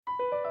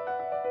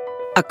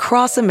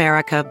Across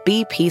America,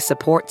 BP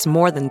supports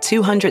more than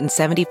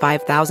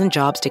 275,000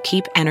 jobs to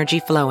keep energy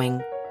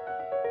flowing.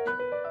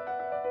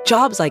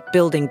 Jobs like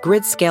building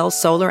grid-scale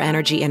solar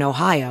energy in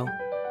Ohio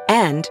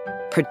and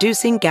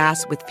producing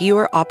gas with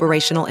fewer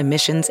operational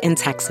emissions in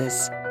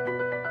Texas.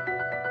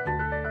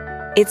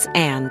 It's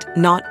and,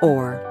 not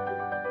or.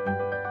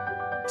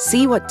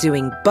 See what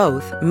doing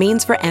both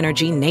means for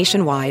energy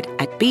nationwide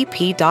at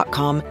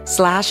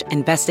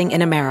bp.com/investing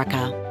in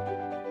America.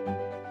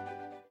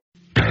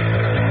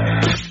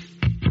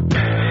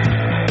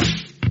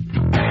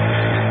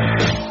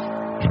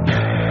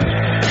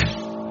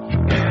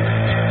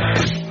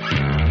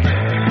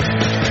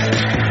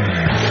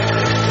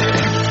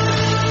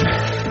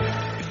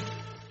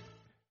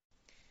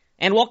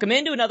 And welcome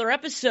into another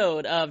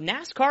episode of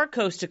NASCAR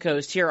Coast to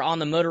Coast here on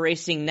the Motor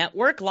Racing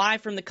Network,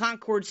 live from the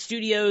Concord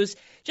Studios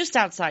just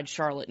outside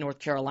Charlotte, North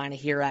Carolina,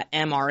 here at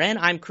MRN.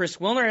 I'm Chris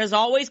Wilner. As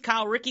always,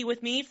 Kyle Rickey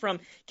with me from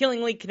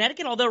Killingley,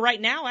 Connecticut, although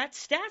right now at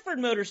Stafford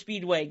Motor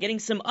Speedway, getting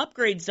some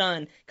upgrades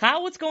done.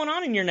 Kyle, what's going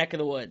on in your neck of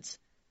the woods?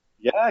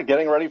 Yeah,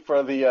 getting ready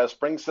for the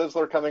Spring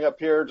Sizzler coming up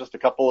here just a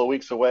couple of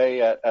weeks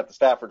away at the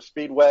Stafford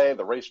Speedway,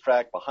 the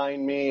racetrack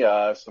behind me,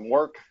 some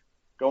work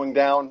going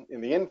down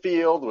in the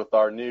infield with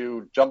our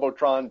new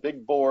Jumbotron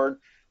big board.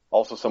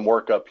 Also some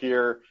work up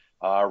here,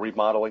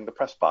 remodeling the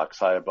press box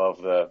high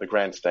above the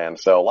grandstand.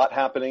 So a lot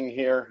happening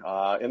here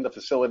in the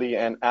facility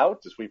and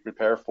out as we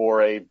prepare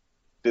for a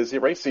busy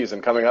race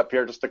season coming up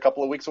here just a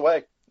couple of weeks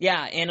away.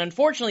 Yeah, and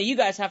unfortunately, you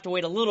guys have to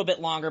wait a little bit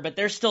longer, but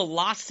there's still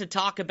lots to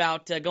talk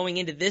about going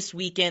into this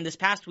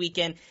past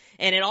weekend,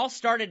 and it all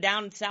started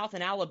down south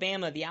in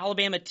Alabama, the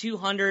Alabama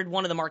 200,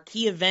 one of the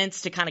marquee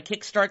events to kind of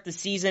kickstart the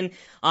season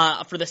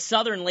for the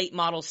Southern Late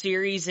Model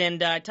Series,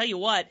 and I tell you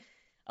what,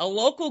 a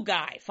local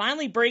guy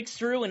finally breaks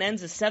through and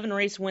ends a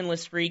 7-race winless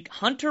streak,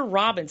 Hunter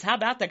Robbins. How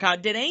about that, Kyle?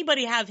 Did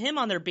anybody have him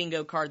on their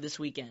bingo card this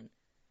weekend?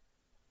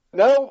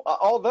 No,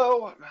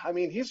 although, I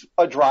mean, he's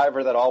a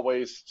driver that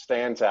always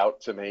stands out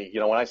to me. You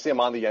know, when I see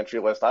him on the entry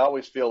list, I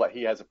always feel that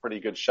he has a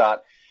pretty good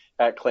shot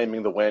at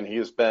claiming the win. He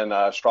has been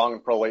strong in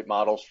pro late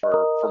models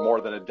for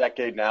more than a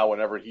decade now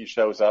whenever he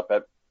shows up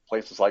at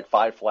places like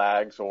Five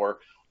Flags or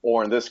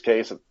in this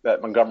case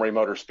at Montgomery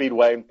Motor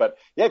Speedway. But,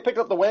 yeah, he picked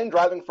up the win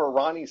driving for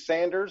Ronnie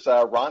Sanders.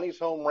 Ronnie's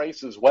home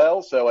race as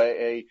well, so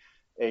a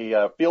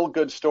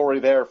feel-good story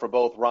there for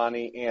both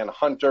Ronnie and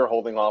Hunter,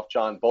 holding off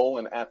John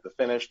Bolin at the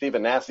finish.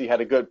 Stephen Nasse had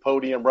a good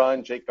podium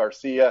run. Jake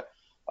Garcia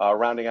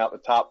rounding out the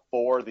top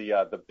four.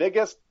 The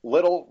biggest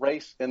little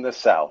race in the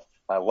South.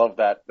 I love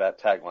that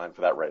tagline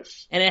for that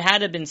race. And it had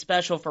to have been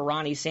special for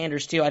Ronnie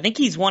Sanders, too. I think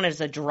he's won as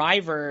a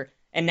driver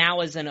and now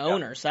as an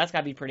owner, so that's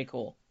got to be pretty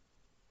cool.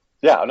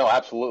 Yeah, no,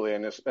 absolutely.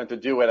 And to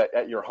do it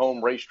at your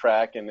home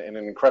racetrack and an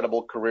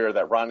incredible career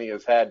that Ronnie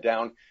has had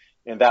down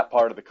in that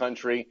part of the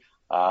country.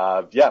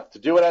 To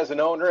do it as an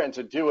owner and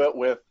to do it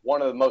with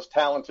one of the most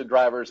talented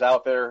drivers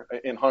out there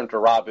in Hunter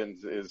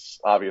Robbins is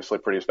obviously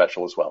pretty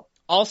special as well.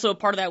 Also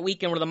part of that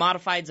weekend were the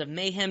Modifieds of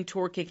Mayhem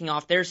Tour kicking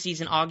off their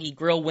season. Augie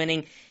Grill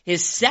winning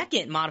his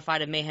second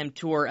Modified of Mayhem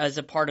Tour as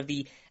a part of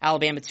the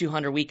Alabama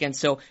 200 weekend.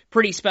 So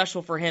pretty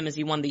special for him as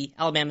he won the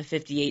Alabama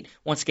 58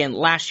 once again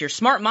last year.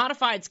 Smart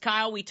Modifieds,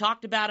 Kyle, we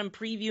talked about them,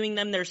 previewing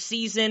them, their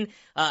season,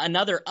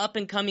 another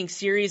up-and-coming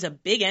series, a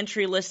big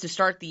entry list to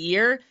start the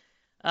year.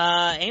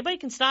 Anybody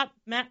can stop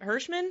Matt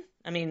Hirschman?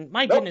 I mean,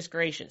 my goodness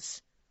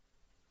gracious.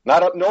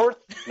 Not up north,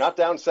 not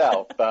down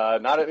south,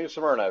 not at New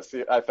Smyrna,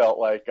 I felt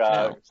like,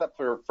 No. Except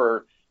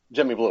for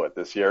Jimmy Blewett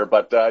this year.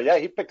 But,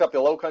 he picked up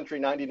the Low Country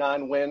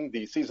 99 win,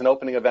 the season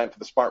opening event for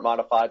the Smart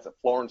Modifieds at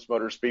Florence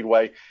Motor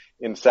Speedway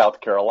in South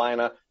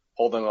Carolina,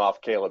 holding off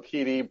Caleb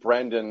Heady,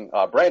 Brandon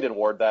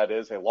Ward, that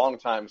is, a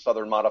longtime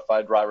Southern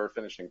Modified driver,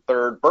 finishing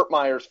third, Burt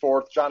Myers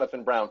fourth,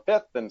 Jonathan Brown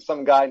fifth, and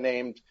some guy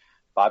named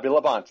Bobby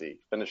Labonte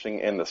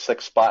finishing in the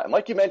sixth spot. And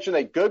like you mentioned,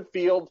 a good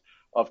field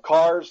of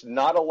cars,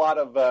 not a lot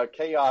of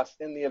chaos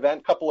in the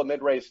event. Couple of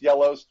mid-race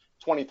yellows,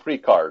 23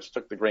 cars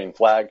took the green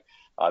flag.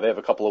 They have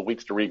a couple of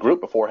weeks to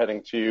regroup before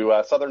heading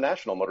to Southern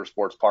National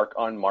Motorsports Park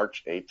on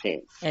March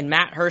 18th. And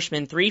Matt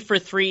Hirschman, 3 for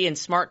 3 in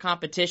smart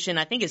competition.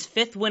 I think his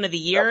 5th win of the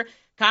year. Yep.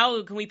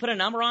 Kyle, can we put a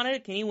number on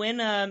it? Can he win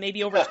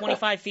maybe over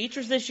 25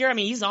 features this year? I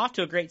mean, he's off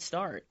to a great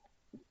start.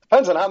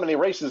 Depends on how many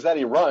races that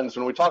he runs.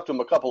 When we talked to him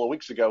a couple of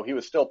weeks ago, he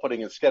was still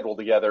putting his schedule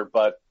together.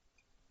 But,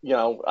 you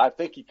know, I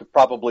think he could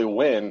probably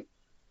win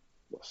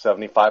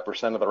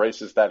 75% of the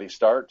races that he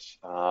starts.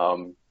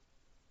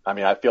 I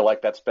mean, I feel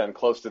like that's been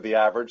close to the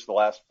average the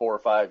last 4 or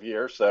 5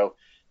 years. So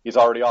he's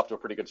already off to a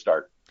pretty good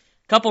start.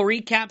 Couple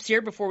recaps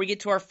here before we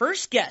get to our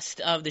first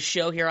guest of the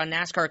show here on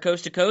NASCAR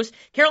Coast to Coast.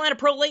 Carolina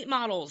Pro Late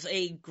Models,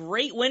 a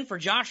great win for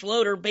Josh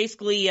Loader,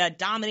 basically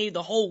dominated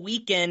the whole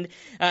weekend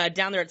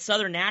down there at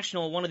Southern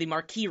National, one of the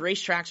marquee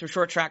racetracks for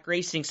short track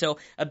racing, so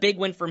a big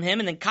win from him.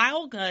 And then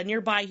Kyle,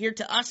 nearby here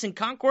to us in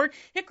Concord,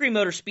 Hickory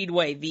Motor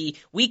Speedway, the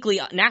weekly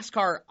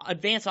NASCAR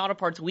Advanced Auto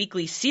Parts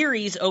Weekly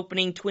Series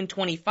opening Twin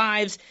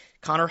 25s.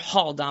 Connor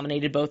Hall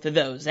dominated both of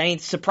those. Any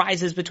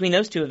surprises between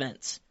those two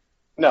events?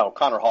 No,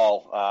 Connor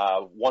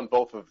Hall won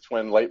both of the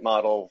twin late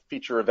model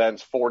feature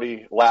events,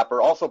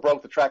 40-lapper. Also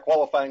broke the track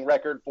qualifying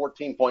record,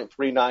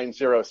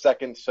 14.390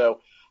 seconds. So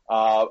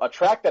a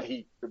track that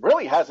he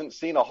really hasn't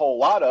seen a whole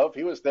lot of.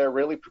 He was there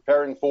really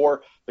preparing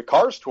for the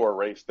Cars Tour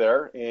race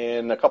there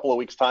in a couple of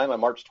weeks' time on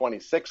March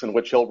 26th, in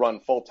which he'll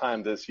run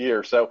full-time this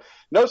year. So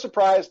no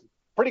surprise,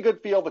 pretty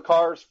good field of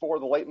cars for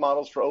the late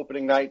models for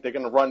opening night. They're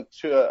going to run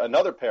to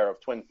another pair of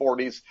twin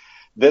 40s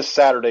this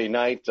Saturday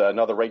night,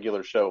 another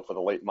regular show for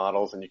the late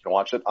models, and you can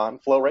watch it on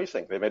Flow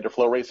Racing. They made their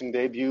Flow Racing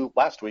debut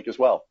last week as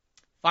well.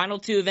 Final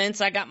two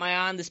events I got my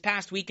eye on this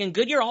past weekend.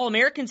 Goodyear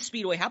All-American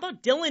Speedway. How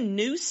about Dylan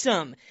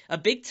Newsome? A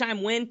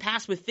big-time win,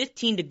 passed with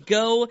 15 to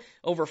go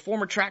over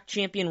former track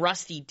champion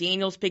Rusty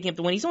Daniels, picking up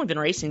the win. He's only been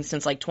racing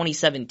since like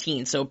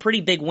 2017, so a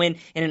pretty big win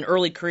in an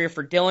early career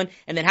for Dylan.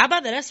 And then how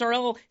about that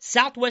SRL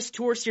Southwest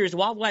Tour Series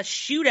Wild West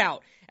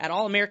Shootout at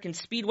All-American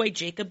Speedway?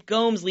 Jacob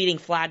Gomes leading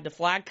flag to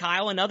flag.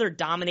 Kyle, another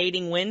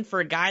dominating win for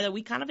a guy that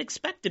we kind of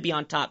expect to be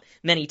on top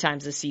many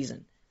times this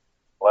season.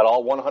 Led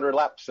all 100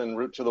 laps en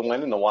route to the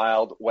win in the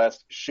Wild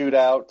West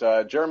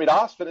Shootout. Jeremy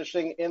Doss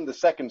finishing in the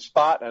second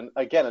spot. And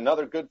again,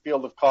 another good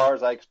field of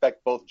cars. I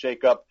expect both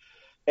Jacob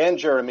and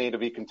Jeremy to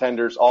be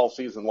contenders all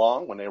season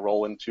long when they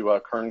roll into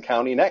Kern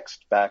County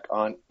next, coming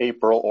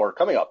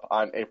up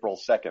on April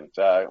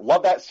 2nd.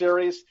 Love that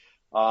series.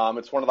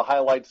 It's one of the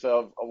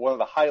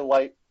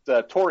highlight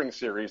touring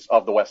series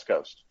of the West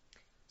Coast.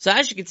 So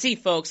as you can see,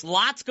 folks,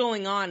 lots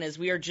going on as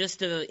we are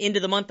just into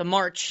the month of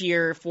March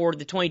here for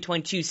the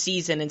 2022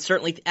 season, and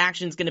certainly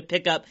action's going to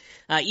pick up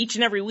each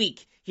and every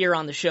week here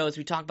on the show as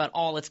we talk about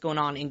all that's going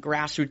on in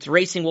grassroots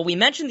racing. Well, we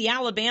mentioned the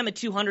Alabama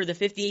 200, the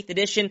 58th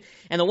edition,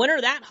 and the winner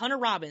of that, Hunter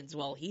Robbins.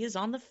 Well, he is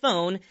on the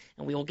phone,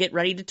 and we will get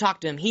ready to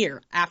talk to him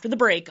here after the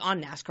break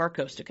on NASCAR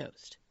Coast to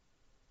Coast.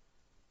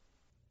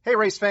 Hey,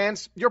 race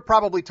fans, you're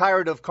probably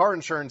tired of car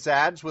insurance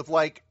ads with,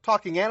 like,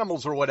 talking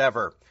animals or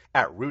whatever.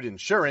 At Root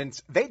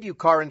Insurance, they do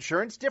car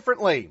insurance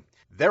differently.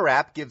 Their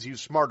app gives you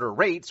smarter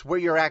rates where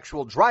your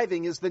actual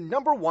driving is the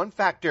number one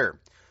factor.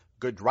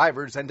 Good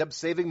drivers end up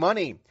saving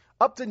money,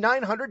 up to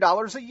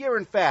 $900 a year,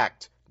 in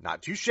fact.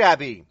 Not too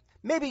shabby.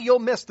 Maybe you'll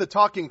miss the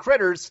talking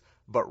critters,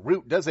 but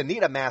Root doesn't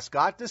need a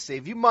mascot to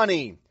save you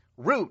money.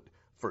 Root,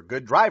 for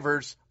good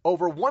drivers,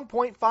 over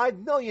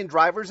 1.5 million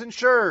drivers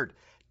insured.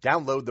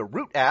 Download the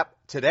Root app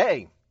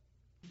today.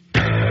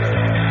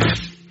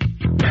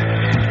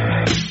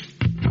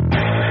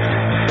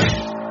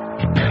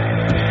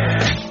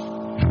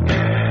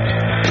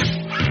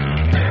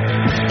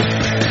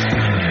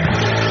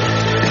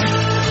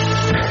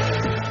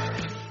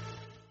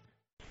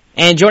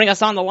 And joining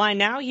us on the line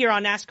now here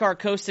on NASCAR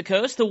Coast to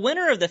Coast, the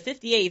winner of the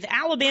 58th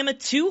Alabama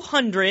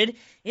 200,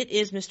 it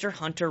is Mr.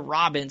 Hunter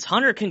Robbins.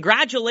 Hunter,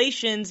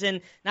 congratulations,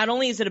 and not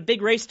only is it a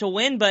big race to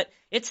win, but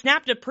it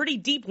snapped a pretty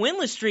deep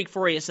winless streak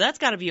for you, so that's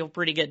got to feel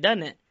pretty good,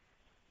 doesn't it?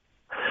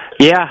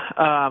 Yeah,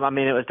 I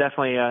mean, it was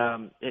definitely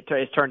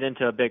it's turned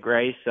into a big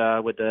race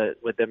with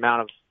the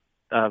amount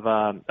of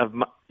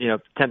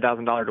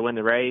 $10,000 to win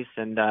the race,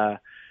 and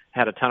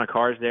had a ton of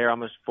cars there,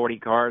 almost 40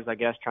 cars, I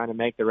guess, trying to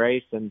make the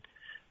race, and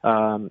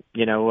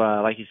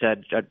like you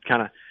said,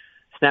 kind of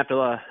snapped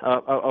a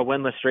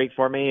winless streak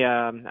for me.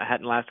 I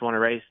hadn't won a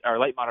race or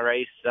late model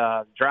race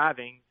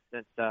driving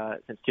since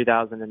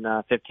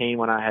 2015,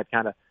 when I had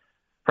kind of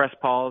pressed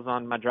pause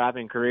on my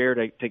driving career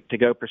to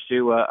go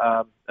pursue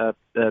a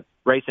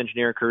race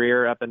engineer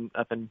career up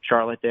in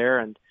Charlotte there,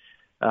 and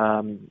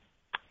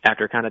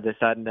after kind of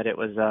deciding that it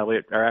was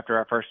after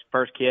our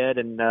first kid,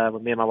 and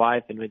with me and my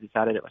wife, and we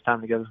decided it was time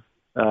to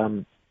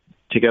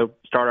go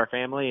start our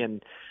family,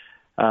 and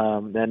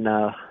then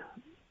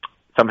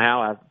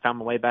somehow I found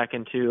my way back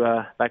into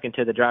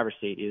the driver's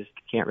seat. You just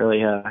can't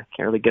really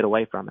get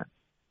away from it.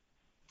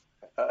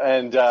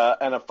 And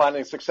I'm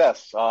finding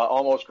success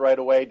almost right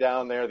away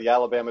down there, the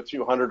Alabama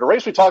 200, a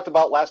race we talked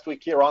about last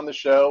week here on the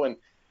show, and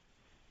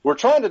we're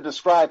trying to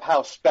describe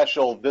how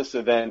special this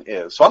event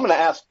is. So I'm going to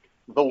ask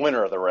the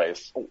winner of the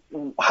race,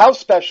 how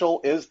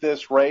special is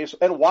this race,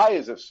 and why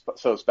is it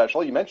so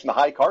special? You mentioned the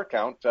high car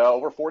count,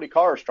 over 40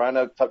 cars trying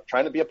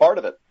to be a part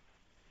of it.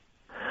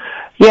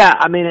 Yeah,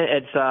 I mean,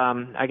 it's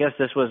I guess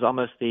this was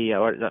almost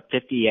the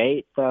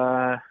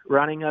 58th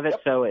running of it,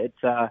 yep. So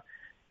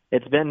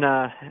it's been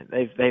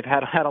they've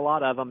had a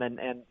lot of them,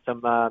 and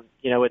some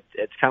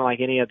it's kind of like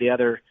any of the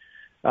other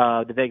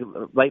the big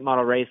late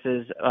model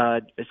races.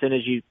 As soon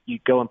as you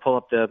go and pull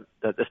up the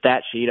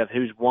stat sheet of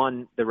who's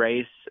won the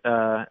race,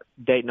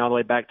 dating all the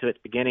way back to its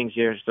beginnings,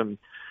 there's some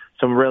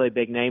really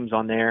big names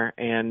on there,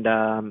 and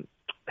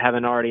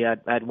having already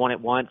I'd won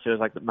it once. It was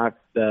like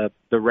the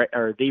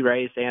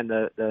race and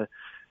the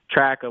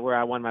track where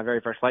I won my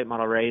very first late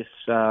model race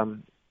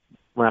when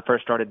I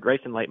first started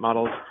racing late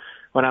models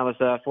when I was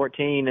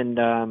 14, and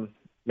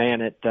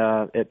man, it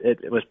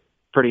was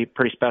pretty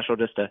special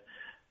just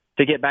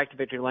to get back to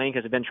victory lane,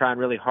 because I've been trying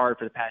really hard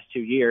for the past 2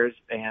 years,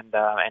 and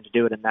to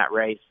do it in that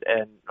race.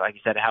 And like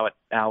you said,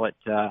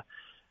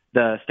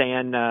 the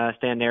Stan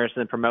Narrison,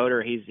 the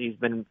promoter, he's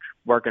been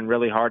working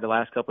really hard the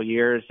last couple of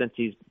years since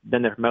he's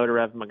been the promoter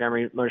of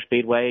Montgomery Motor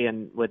Speedway,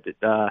 and with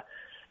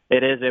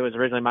It is. It was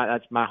originally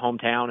that's my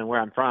hometown and where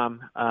I'm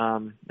from,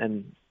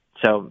 and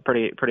so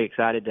pretty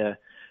excited to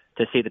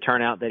see the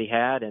turnout that he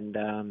had, and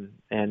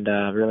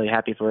really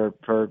happy for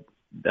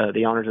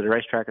the owners of the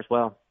racetrack as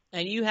well.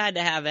 And you had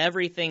to have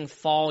everything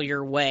fall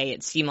your way,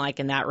 it seemed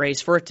like, in that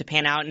race for it to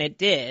pan out, and it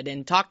did.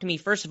 And talk to me,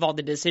 first of all,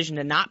 the decision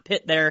to not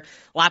pit their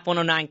lap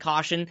 109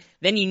 caution.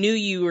 Then you knew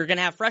you were going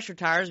to have fresher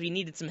tires, but you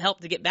needed some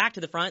help to get back to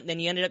the front. Then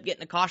you ended up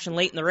getting a caution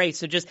late in the race.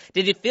 So just,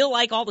 did it feel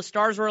like all the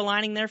stars were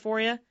aligning there for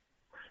you?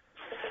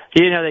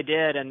 They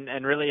did.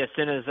 And really as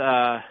soon as,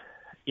 as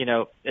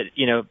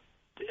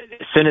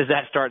soon as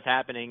that starts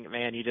happening,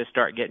 man, you just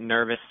start getting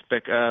nervous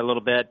a little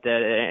bit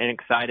and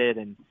excited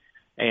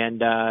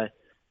and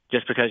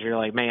just because you're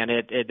like, man,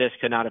 this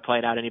could not have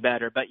played out any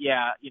better. But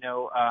yeah,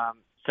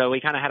 so we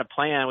kind of had a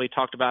plan. We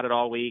talked about it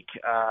all week,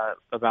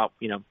 about,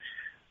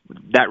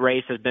 that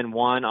race has been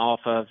won off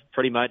of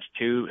pretty much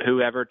to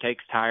whoever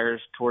takes tires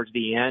towards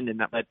the end.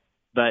 But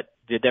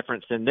the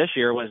difference in this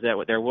year was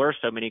that there were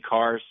so many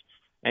cars,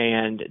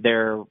 and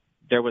there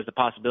was the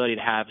possibility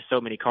to have so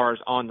many cars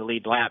on the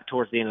lead lap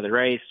towards the end of the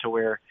race to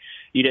where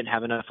you didn't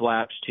have enough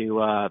laps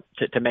to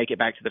make it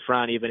back to the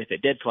front, even if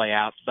it did play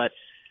out. But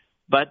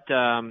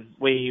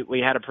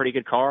we had a pretty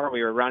good car.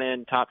 We were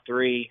running top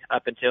three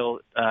up until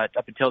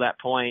that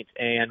point.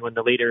 And when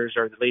the leader,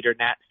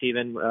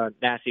 Steven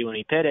Nassy, when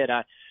he pitted,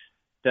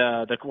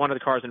 the one of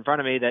the cars in front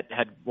of me that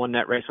had won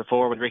that race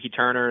before with Ricky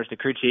Turner as the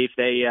crew chief,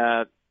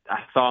 I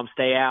saw him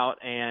stay out.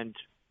 And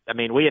I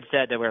mean, we had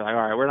said that we were like,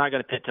 all right, we're not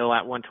going to pit till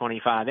lap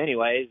 125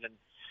 anyways.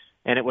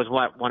 And it was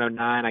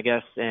 109, I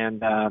guess.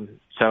 And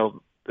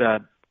so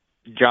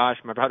Josh,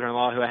 my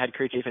brother-in-law, who I had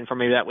crew chiefing for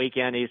me that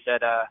weekend, he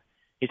said,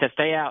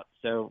 stay out.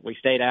 So we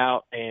stayed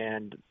out,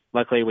 and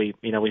luckily we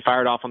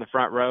fired off on the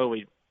front row.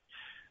 We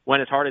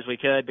went as hard as we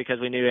could because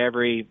we knew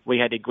we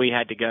had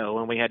to go,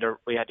 and we had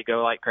to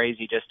go like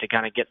crazy just to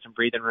kind of get some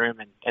breathing room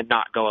and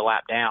not go a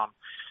lap down.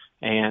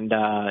 And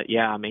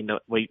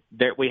we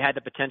had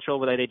the potential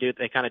where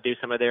they kind of do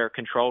some of their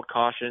controlled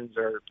cautions,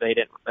 or they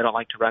don't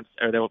like to run,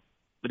 or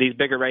these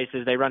bigger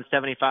races they run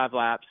 75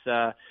 laps,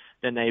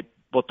 then they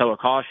will throw a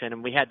caution,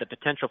 and we had the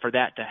potential for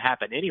that to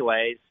happen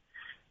anyways.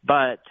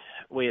 But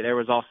there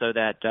was also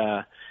that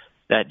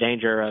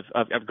danger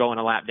of going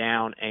a lap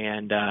down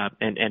and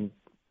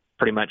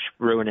pretty much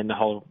ruining the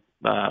whole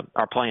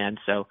our plan.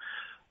 So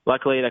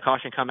luckily the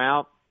caution come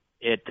out.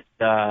 We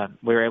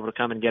were able to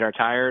come and get our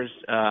tires,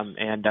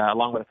 and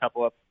along with a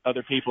couple of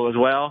other people as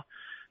well.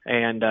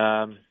 And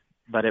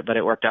but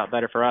it worked out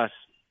better for us.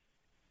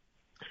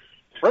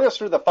 Bring us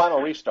through the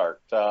final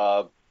restart.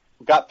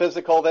 Got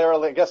physical there,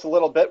 I guess, a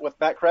little bit with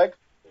Matt Craig.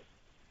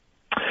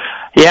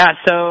 Yeah,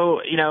 so,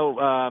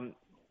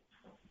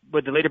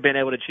 with the leader being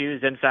able to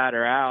choose inside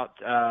or out,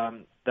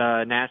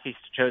 the Nassy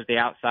chose the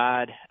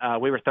outside.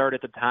 We were third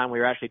at the time. We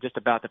were actually just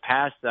about to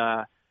pass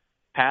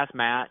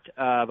Matt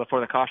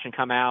before the caution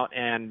come out.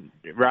 And,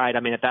 right, I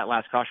mean, if that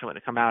last caution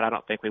wouldn't have come out, I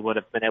don't think we would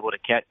have been able to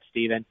catch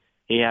Steven.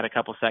 He had a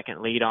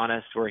couple-second lead on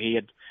us where he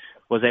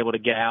was able to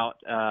get out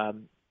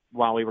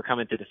while we were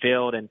coming through the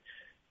field. And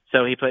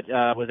so he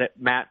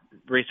Matt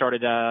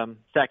restarted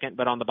second,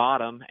 but on the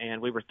bottom,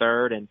 and we were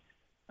third. And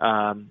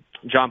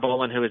John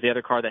Bolin, who was the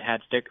other car that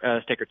had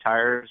sticker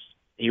tires,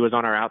 he was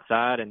on our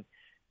outside. And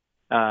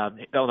on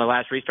the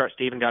last restart,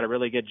 Steven got a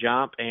really good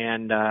jump,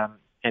 and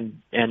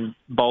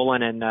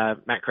Bolin and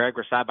Matt Craig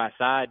were side by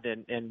side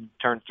in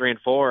turns 3 and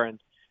 4, and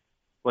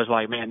was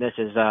like, man, this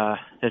is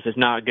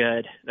not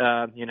good.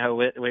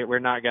 We're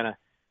not gonna.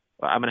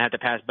 I'm gonna have to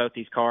pass both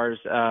these cars,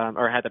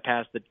 or have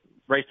to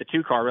race the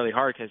 2 car really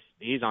hard because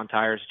he's on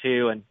tires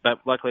too. But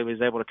luckily, we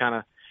was able to kind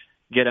of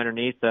get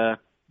underneath the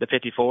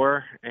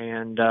 54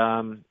 and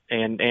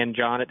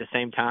John at the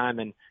same time,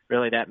 and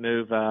really that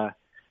move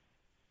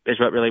is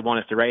what really won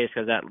us the race,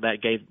 because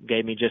that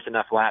gave me just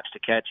enough laps to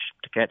catch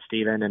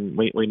Steven, and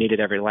we needed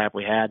every lap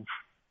we had.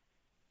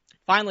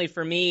 Finally,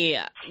 for me,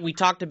 we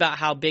talked about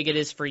how big it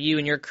is for you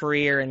in your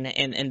career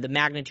and the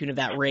magnitude of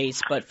that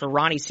race. But for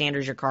Ronnie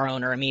Sanders, your car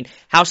owner, I mean,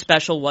 how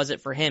special was it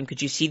for him?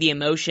 Could you see the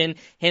emotion,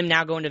 him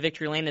now going to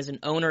victory lane as an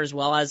owner as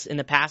well as in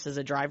the past as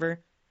a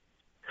driver?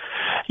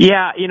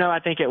 Yeah, I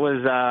think it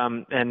was,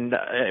 and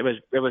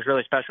it was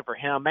really special for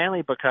him,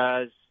 mainly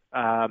because,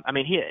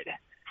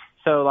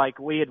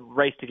 we had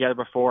raced together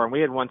before, and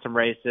we had won some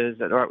races,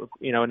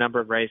 a number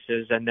of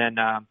races, and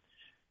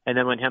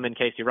then when him and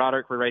Casey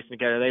Roderick were racing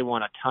together, they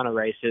won a ton of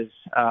races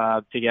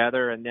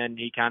together, and then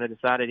he kind of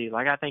decided, he's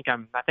like, I think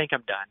I'm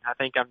done. I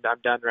think I'm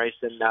done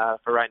racing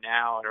for right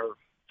now, or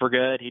for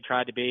good. He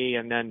tried to be,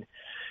 and then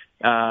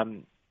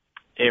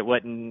it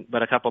wasn't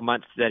but a couple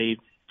months that he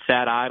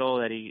sat idle,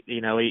 that he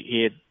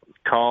had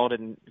called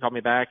me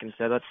back and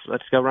said,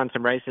 let's go run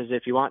some races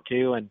if you want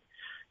to. And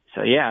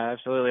so, yeah,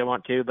 absolutely I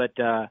want to. But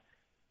there's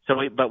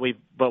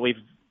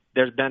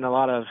been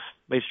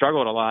we've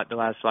struggled a lot the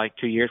last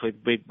 2 years.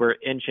 We're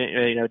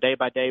inching, day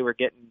by day we're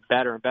getting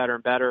better and better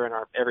and better in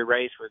every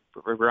race.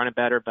 We're running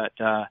better, but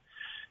to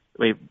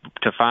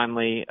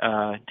finally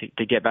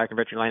to get back in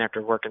victory lane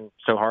after working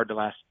so hard the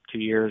last 2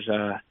 years,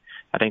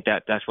 I think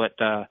that's what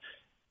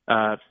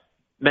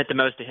meant the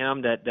most to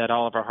him that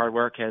all of our hard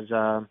work has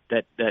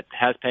that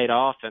has paid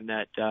off, and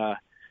that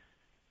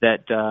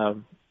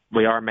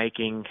we are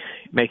making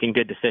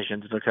good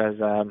decisions, because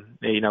when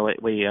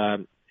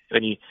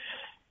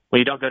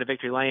you don't go to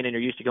victory lane and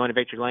you're used to going to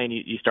victory lane,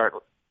 you start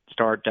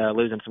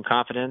losing some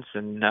confidence,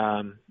 and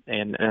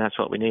that's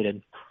what we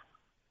needed.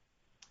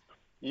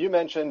 You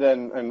mentioned,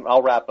 and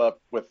I'll wrap up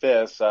with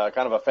this, kind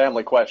of a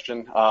family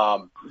question.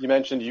 You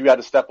mentioned you had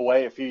to step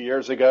away a few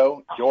years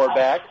ago. You're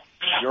back.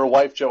 Your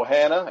wife,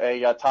 Johanna,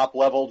 a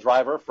top-level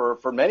driver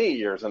for many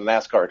years in the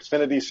NASCAR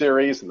Xfinity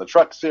Series and the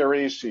Truck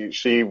Series.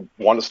 She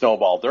won the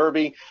Snowball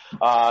Derby.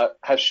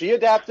 Has she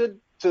adapted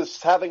to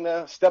having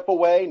to step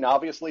away and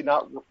obviously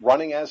not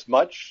running as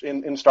much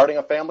in starting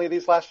a family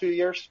these last few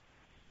years?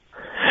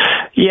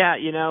 Yeah,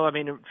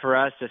 for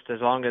us, just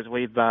as long as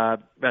we've,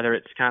 whether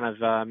it's kind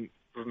of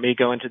me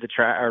going to the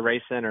track or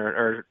racing,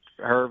 or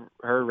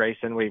her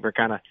racing, we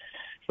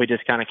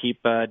just kind of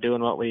keep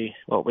doing what we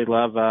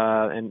love,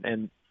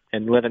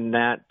 and living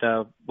that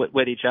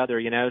with each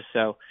other,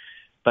 So,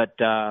 but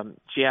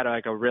she had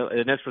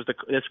and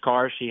this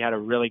car, she had a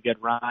really good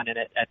run in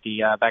it at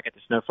the back at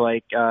the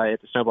Snowflake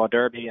at the Snowball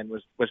Derby, and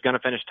was going to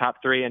finish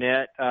top 3 in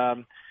it,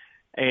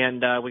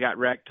 and we got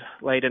wrecked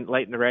late in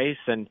the race,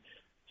 and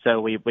so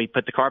we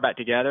put the car back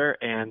together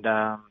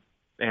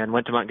and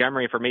went to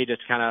Montgomery for me,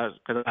 just kind of,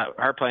 because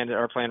our plan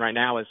right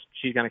now is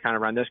she's going to kind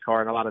of run this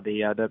car in a lot of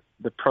the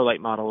pro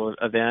late model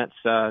events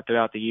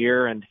throughout the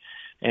year, and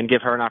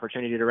give her an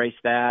opportunity to race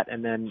that,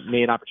 and then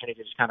me an opportunity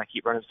to just kind of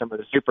keep running some of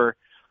the super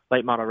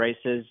late model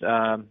races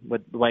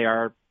with the way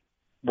our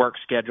work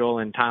schedule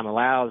and time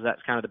allows.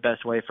 That's kind of the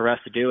best way for us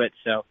to do it.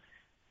 So,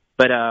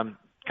 but kind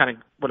of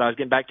what I was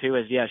getting back to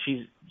is, yeah,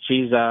 she's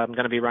going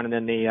to be running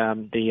in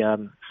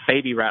the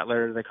Baby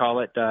Rattler, they call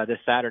it, this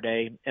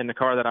Saturday, in the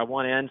car that I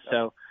won in.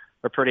 So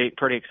we're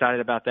pretty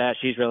excited about that.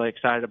 She's really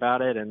excited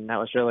about it, and that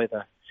was really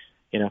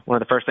one of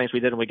the first things we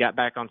did when we got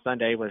back on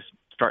Sunday was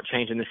start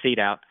changing the seat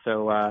out.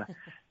 So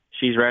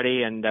she's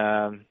ready, and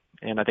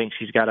I think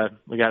we got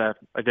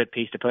a good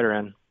piece to put her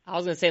in. I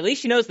was going to say, at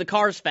least she knows the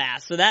car's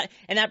fast. So that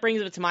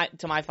brings it to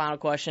my final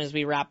question as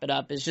we wrap it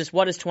up, is just,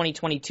 what does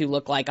 2022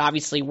 look like?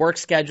 Obviously, work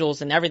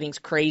schedules and everything's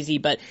crazy,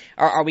 but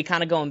are we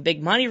kind of going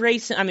big money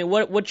racing? I mean,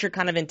 what's your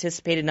kind of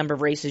anticipated number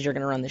of races you're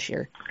going to run this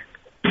year?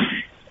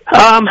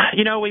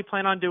 We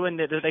plan on doing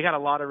it. They got a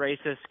lot of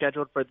races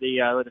scheduled for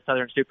the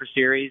Southern Super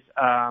Series,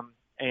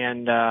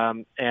 and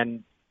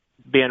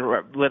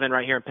living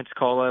right here in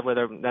Pensacola,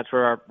 that's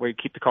where we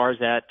keep the cars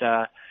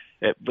at.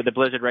 With the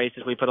Blizzard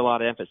races, we put a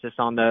lot of emphasis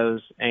on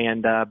those,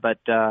 but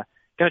going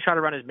to try to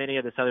run as many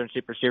of the Southern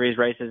Super Series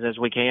races as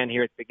we can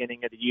here at the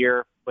beginning of the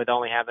year, with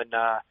only having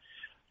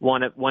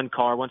one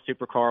car, one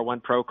supercar,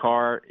 one pro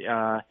car.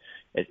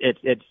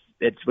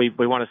 We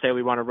want to say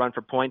we want to run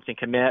for points and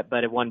commit,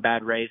 but if one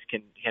bad race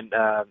can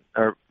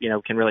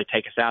really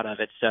take us out of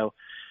it. So,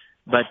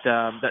 but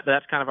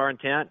that's kind of our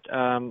intent.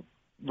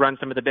 Run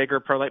some of the bigger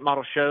pro late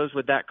model shows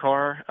with that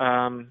car,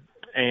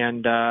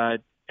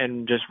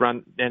 and just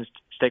run and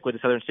stick with the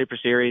Southern Super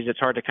Series. It's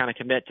hard to kind of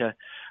commit to.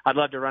 I'd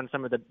love to run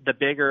some of the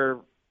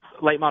bigger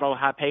late model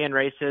high paying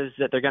races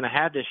that they're going to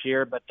have this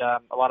year, but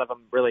a lot of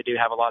them really do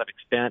have a lot of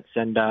expense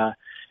and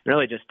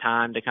really just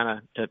time to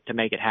kind of to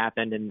make it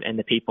happen, and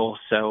the people.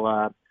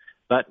 So,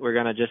 but we're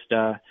going to just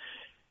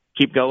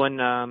keep going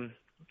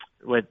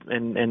with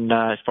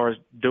as far as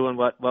doing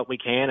what we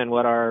can and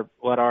what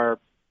our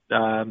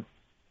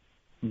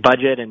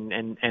budget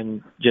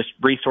and just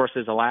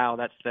resources allow.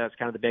 That's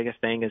kind of the biggest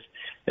thing is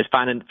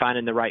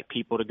finding the right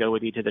people to go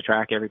with you to the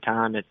track every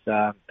time.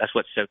 That's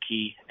what's so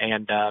key.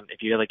 And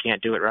if you really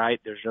can't do it right,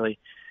 there's really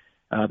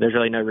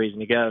no reason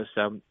to go.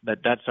 So,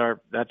 but that's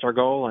our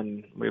goal,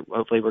 and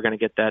hopefully we're going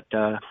to get that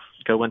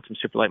go win some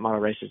super late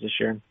model races this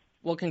year.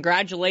 Well,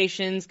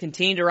 congratulations.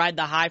 Continue to ride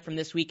the high from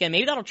this weekend.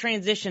 Maybe that'll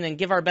transition and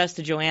give our best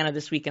to Johanna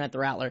this weekend at the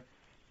Rattler.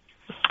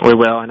 We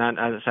will, and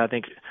I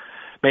think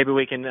maybe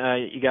we can.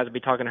 You guys will be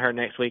talking to her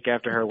next week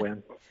after her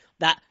win.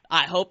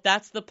 I hope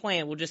that's the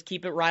plan. We'll just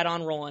keep it right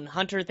on rolling.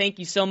 Hunter, thank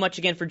you so much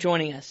again for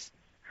joining us.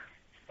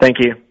 Thank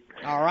you.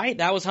 All right,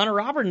 that was Hunter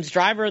Robbins,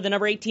 driver of the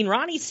number 18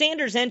 Ronnie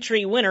Sanders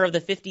entry, winner of the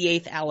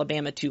 58th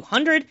Alabama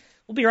 200.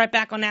 We'll be right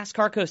back on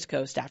NASCAR Coast to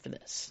Coast after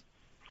this.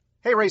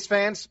 Hey, race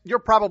fans, you're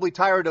probably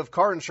tired of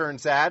car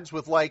insurance ads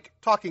with,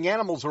 talking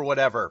animals or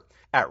whatever.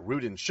 At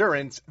Root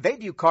Insurance, they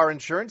view car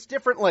insurance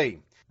differently.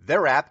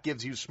 Their app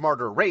gives you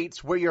smarter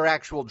rates where your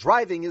actual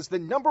driving is the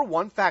number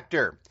one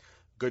factor.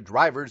 Good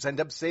drivers end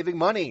up saving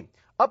money,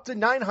 up to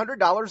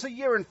 $900 a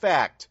year, in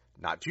fact.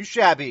 Not too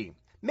shabby.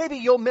 Maybe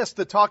you'll miss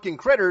the talking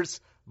critters,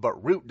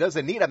 but Root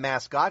doesn't need a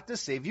mascot to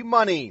save you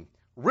money.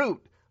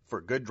 Root, for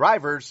good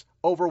drivers,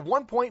 over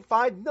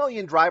 1.5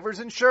 million drivers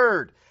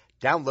insured.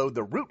 Download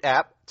the Root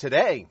app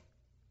today.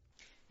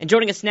 And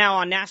joining us now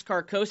on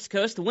NASCAR Coast to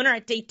Coast, the winner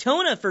at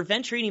Daytona for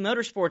Venturini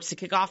Motorsports to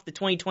kick off the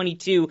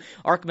 2022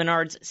 ARC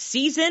Menards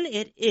season.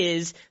 It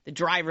is the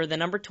driver, the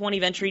number 20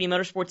 Venturini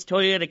Motorsports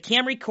Toyota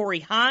Camry, Corey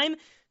Heim.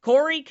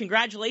 Corey,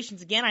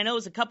 congratulations again. I know it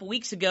was a couple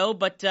weeks ago,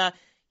 but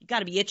you got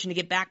to be itching to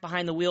get back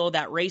behind the wheel of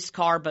that race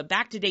car. But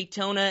back to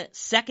Daytona,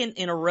 second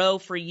in a row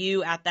for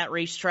you at that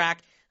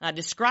racetrack.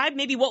 Describe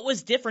maybe what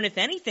was different, if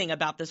anything,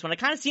 about this one. It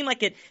kind of seemed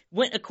like it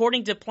went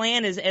according to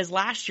plan as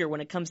last year when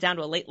it comes down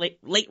to a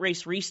late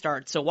race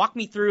restart. So walk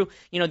me through,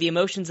 the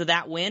emotions of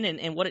that win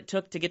and what it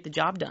took to get the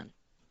job done.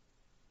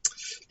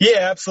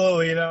 Yeah,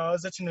 absolutely. I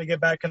was itching to get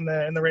back in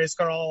the race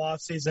car all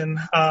off season.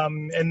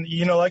 And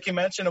like you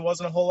mentioned, it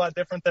wasn't a whole lot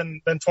different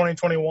than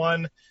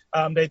 2021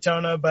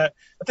 Daytona. But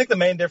I think the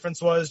main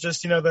difference was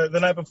just, the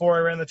night before I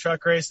ran the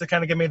truck race to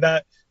kind of give me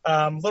that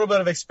little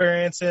bit of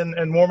experience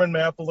and warming me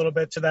up a little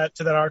bit to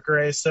that ARCA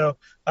race. So,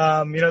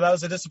 that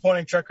was a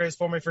disappointing truck race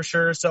for me for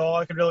sure. So all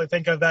I could really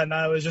think of that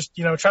night was just,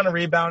 trying to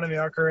rebound in the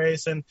ARCA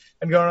race and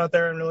going out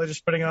there and really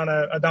just putting on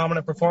a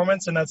dominant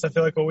performance. And that's, I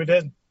feel like, what we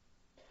did.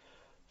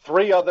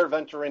 3 other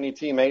Venturini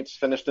teammates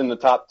finished in the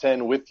top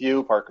 10 with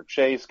you: Parker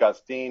Chase, Gus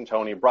Dean,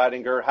 Tony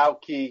Breidinger. How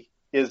key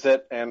is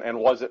it and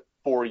was it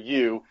for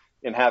you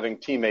in having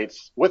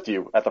teammates with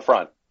you at the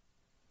front?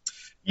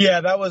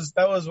 Yeah, that was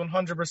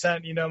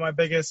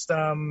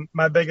 100%,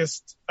 my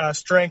biggest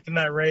strength in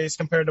that race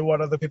compared to what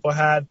other people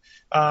had.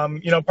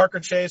 Parker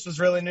Chase was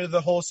really new to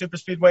the whole super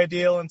speedway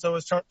deal, and so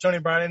was Tony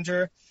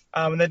Breidinger.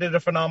 And they did a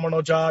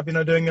phenomenal job,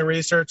 doing the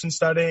research and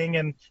studying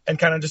and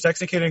kind of just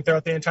executing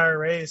throughout the entire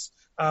race.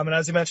 And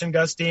as you mentioned,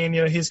 Gus Dean,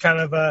 he's kind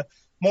of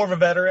more of a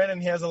veteran,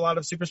 and he has a lot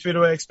of super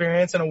speedway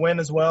experience and a win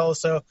as well.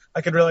 So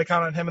I could really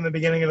count on him in the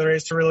beginning of the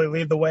race to really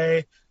lead the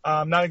way.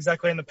 Not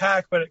exactly in the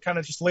pack, but it kind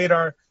of just lead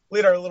our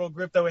little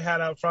group that we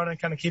had out front and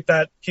kind of keep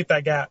that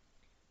gap.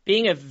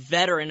 Being a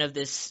veteran of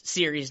this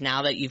series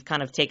now that you've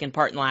kind of taken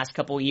part in the last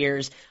couple of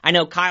years, I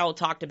know Kyle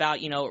talked about,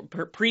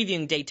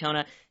 previewing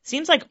Daytona.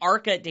 Seems like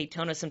ARCA at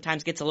Daytona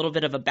sometimes gets a little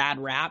bit of a bad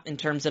rap in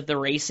terms of the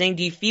racing.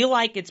 Do you feel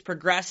like it's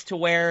progressed to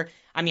where,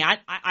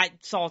 I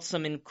saw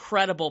some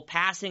incredible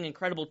passing,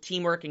 incredible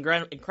teamwork,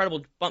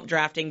 incredible bump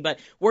drafting, but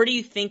where do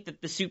you think that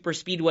the super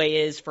speedway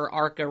is for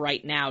ARCA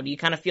right now? Do you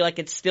kind of feel like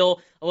it's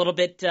still a little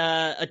bit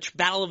a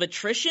battle of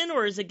attrition,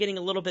 or is it getting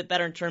a little bit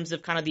better in terms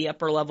of kind of the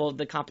upper level of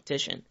the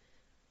competition?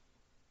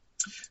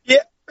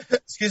 Yeah,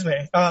 excuse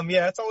me.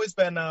 It's always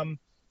been,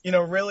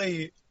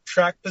 really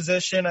track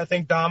position, I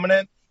think,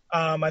 dominant.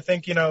 I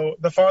think,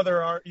 the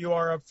farther you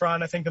are up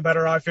front, I think the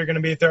better off you're going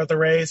to be throughout the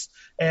race.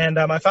 And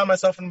I found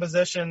myself in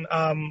position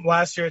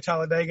last year at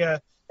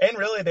Talladega and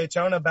really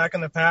Daytona back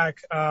in the pack,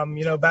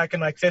 back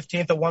in like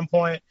 15th at one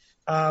point.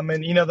 And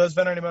those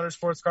Venturini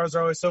Motorsports cars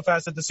are always so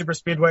fast at the super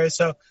speedway.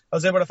 So I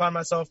was able to find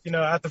myself,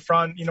 at the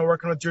front,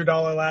 working with Drew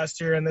Dollar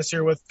last year and this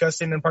year with Gus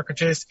Dean and Parker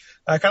Chase,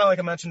 kind of like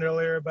I mentioned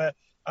earlier. But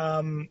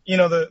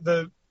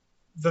the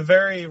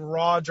very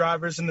raw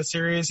drivers in the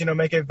series,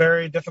 make it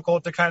very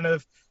difficult to kind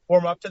of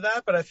warm up to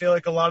that. But I feel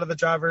like a lot of the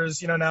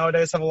drivers,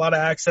 nowadays have a lot of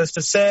access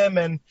to sim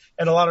and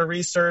a lot of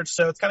research.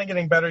 So it's kind of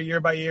getting better year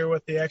by year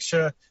with the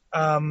extra,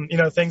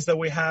 things that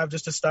we have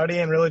just to study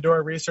and really do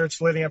our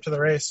research leading up to the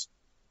race.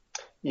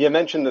 You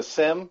mentioned the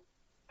sim.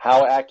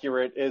 How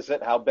accurate is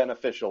it? How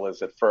beneficial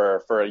is it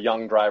for a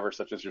young driver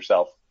such as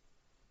yourself?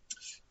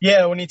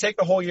 Yeah, when you take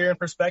the whole year in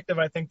perspective,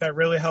 I think that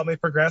really helped me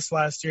progress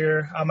last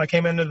year. I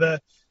came into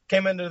the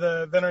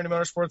Venturini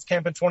Motorsports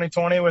camp in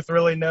 2020 with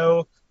really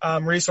no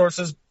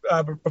resources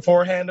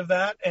beforehand of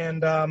that.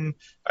 And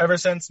ever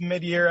since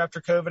mid-year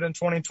after COVID in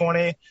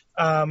 2020,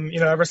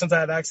 ever since I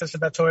had access to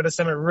that Toyota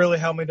sim, it really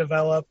helped me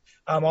develop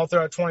all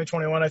throughout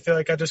 2021. I feel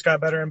like I just got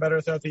better and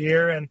better throughout the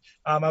year, and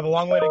I have a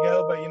long way to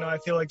go. But, I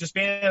feel like just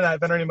being in that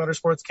Venturini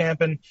Motorsports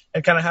camp and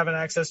kind of having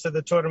access to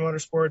the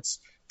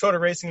Toyota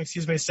Racing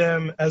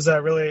sim has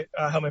really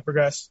helped me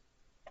progress.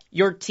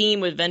 Your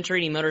team with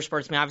Venturini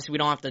Motorsports, obviously we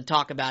don't have to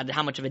talk about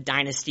how much of a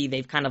dynasty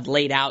they've kind of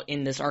laid out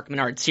in this ARCA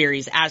Menard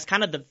series. As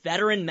kind of the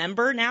veteran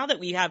member now that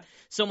we have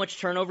so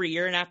much turnover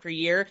year and after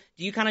year,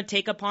 do you kind of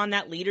take upon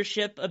that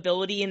leadership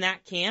ability in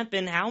that camp?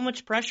 And how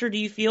much pressure do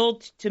you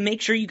feel to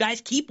make sure you guys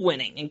keep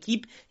winning and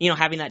keep,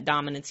 having that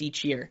dominance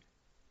each year?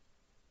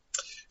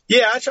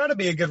 Yeah, I try to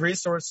be a good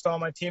resource to all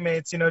my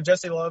teammates.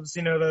 Jesse loves,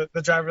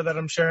 the driver that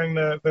I'm sharing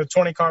the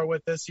 20 car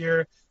with this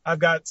year. I've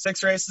got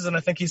 6 races, and I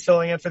think he's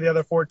filling in for the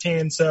other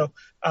 14. So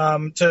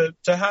to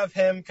have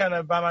him kind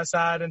of by my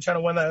side and trying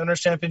to win that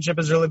Owners Championship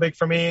is really big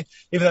for me,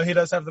 even though he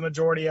does have the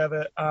majority of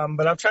it.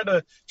 But I've tried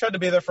to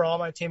be there for all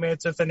my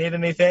teammates if they need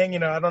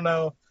anything. I don't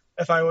know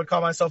if I would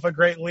call myself a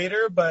great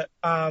leader, but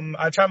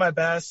I try my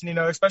best,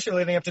 especially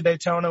leading up to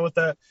Daytona with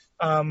the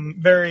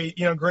very,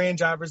 green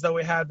drivers that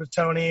we had with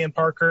Tony and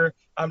Parker.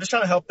 I'm just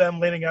trying to help them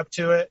leading up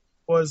to it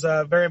was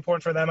very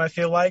important for them, I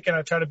feel like, and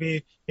I try to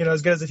be,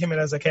 as good as a teammate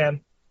as I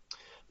can.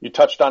 You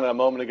touched on it a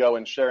moment ago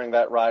in sharing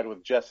that ride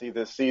with Jesse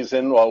this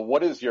season. Well,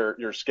 what is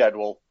your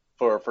schedule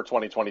for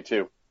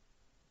 2022?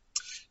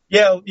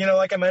 Yeah,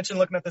 like I mentioned,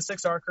 looking at the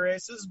 6 ARCA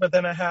races, but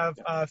then I have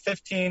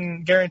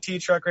 15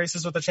 guaranteed truck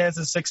races with a chance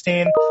of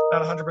 16.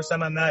 Not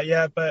 100% on that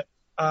yet, but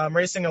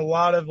racing a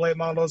lot of late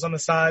models on the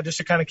side just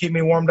to kind of keep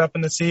me warmed up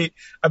in the seat.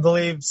 I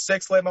believe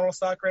 6 late model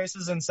stock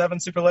races and 7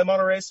 super late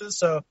model races.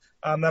 So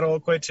that'll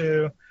equate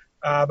to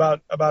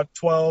about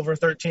 12 or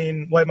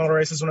 13 late model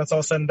races when it's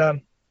all said and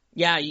done.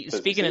 Yeah,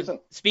 season.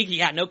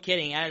 yeah, no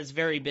kidding. That is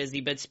very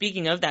busy. But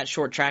speaking of that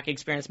short track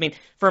experience, I mean,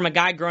 from a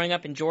guy growing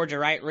up in Georgia,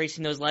 right,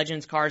 racing those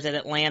Legends cars at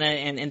Atlanta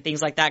and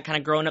things like that, kind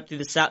of growing up through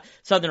the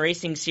Southern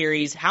Racing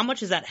Series, how much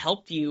has that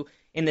helped you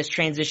in this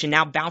transition,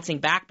 now bouncing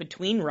back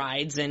between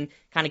rides and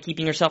kind of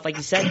keeping yourself, like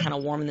you said, kind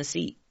of warm in the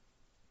seat?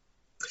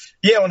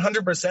 Yeah,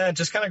 100%.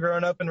 Just kind of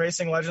growing up and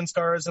racing Legends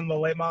cars and the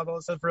late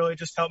models have really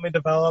just helped me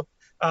develop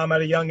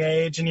at a young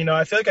age. And,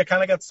 I feel like I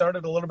kind of got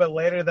started a little bit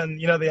later than,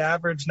 the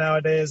average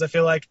nowadays. I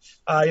feel like,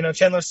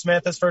 Chandler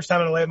Smith, his first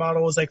time in a late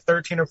model was like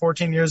 13 or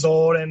 14 years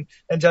old, and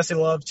Jesse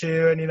Love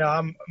too.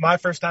 And, my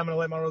first time in a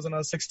late model was when I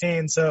was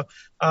 16. So,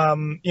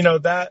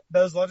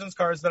 those Legends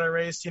cars that I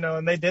raced,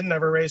 and they didn't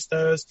ever race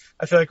those,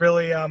 I feel like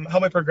really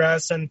helped me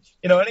progress. And,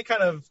 any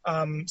kind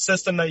of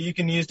system that you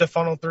can use to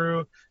funnel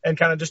through and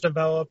kind of just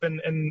develop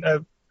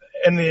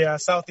in the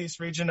southeast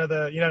region of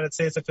the United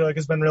States, I feel like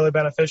has been really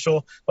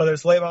beneficial. Whether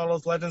it's late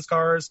models, Legends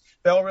cars,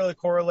 they all really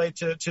correlate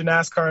to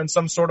NASCAR in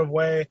some sort of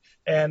way.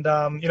 And,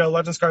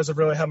 Legends cars have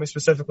really helped me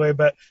specifically.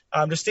 But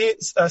just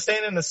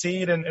staying in the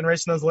seat and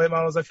racing those late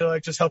models, I feel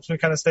like just helps me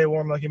kind of stay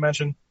warm, like you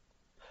mentioned.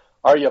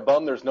 Are you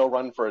bummed there's no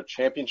run for a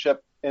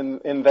championship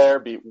in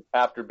there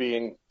after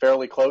being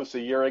fairly close a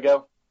year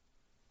ago?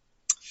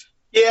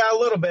 Yeah, a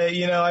little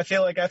bit. I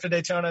feel like after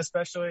Daytona,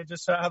 especially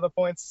just how the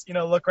points,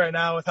 look right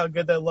now with how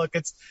good they look,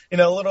 it's, a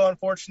little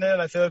unfortunate.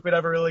 I feel like we'd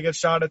have a really good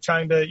shot at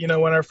trying to,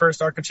 win our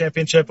first ARCA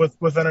championship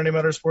with Energy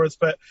Motorsports.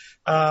 But,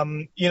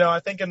 I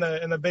think in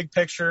the big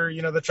picture,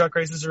 the truck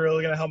races are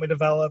really going to help me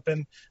develop.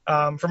 And,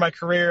 for my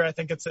career, I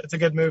think it's a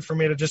good move for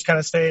me to just kind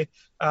of stay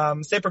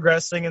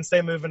progressing and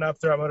stay moving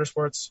up throughout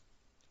motorsports.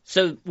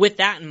 So with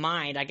that in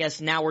mind, I guess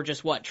now we're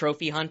just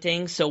trophy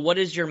hunting. So what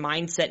is your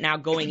mindset now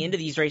going into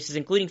these races,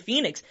 including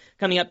Phoenix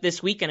coming up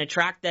this weekend, a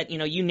track that,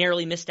 you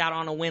narrowly missed out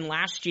on a win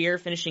last year,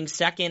 finishing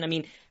second? I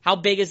mean, how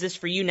big is this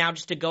for you now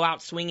just to go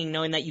out swinging,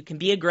 knowing that you can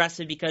be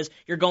aggressive because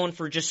you're going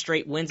for just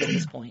straight wins at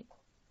this point?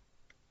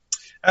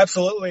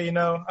 Absolutely.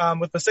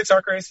 With the 6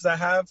 ARCA races I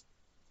have,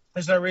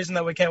 there's no reason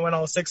that we can't win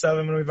all 6 of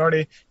them, and we've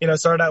already,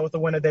 started out with the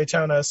win at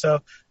Daytona. So,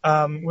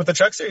 with the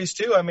truck series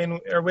too, I mean,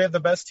 we have the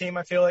best team,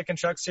 I feel like, in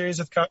truck series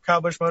with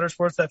Kyle Busch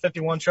Motorsports. That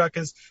 51 truck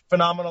is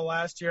phenomenal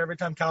last year. Every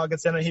time Kyle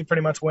gets in it, he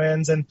pretty much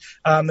wins. And,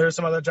 there are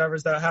some other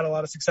drivers that had a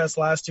lot of success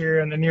last year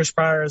and years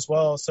prior as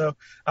well. So,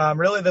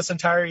 really this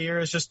entire year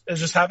is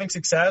just having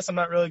success. I'm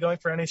not really going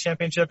for any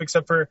championship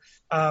except for,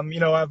 I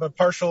have a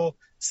partial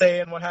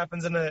say in what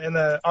happens in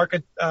the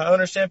ARCA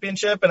Owners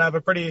Championship, and I have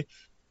a pretty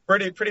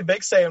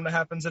big say on what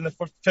happens in the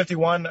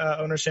 51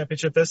 Owners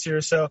Championship this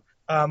year. So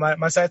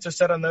my sights are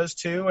set on those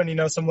two,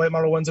 and some late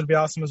model wins would be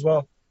awesome as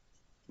well.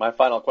 My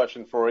final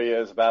question for you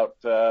is about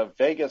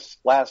Vegas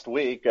last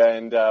week,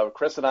 and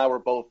Chris and I were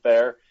both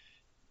there.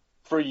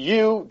 For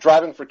you,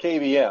 driving for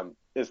KBM,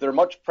 is there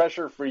much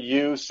pressure for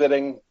you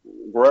sitting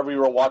wherever you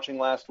were watching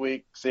last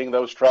week, seeing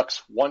those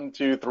trucks 1,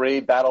 2,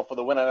 3 battle for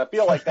the win? And I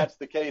feel like that's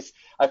the case.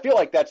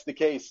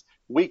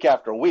 Week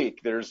after week.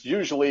 There's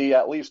usually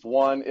at least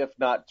one, if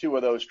not 2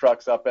 of those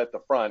trucks up at the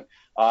front.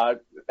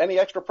 Any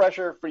extra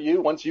pressure for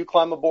you once you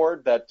climb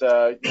aboard that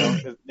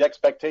the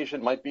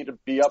expectation might be to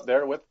be up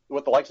there with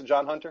the likes of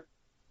John Hunter?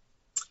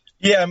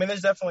 Yeah, I mean, there's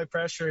definitely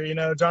pressure.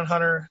 John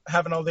Hunter,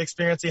 having all the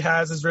experience he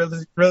has, is really,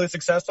 really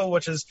successful,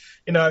 which is,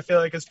 I feel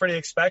like is pretty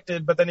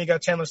expected. But then you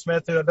got Chandler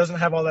Smith, who doesn't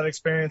have all that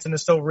experience and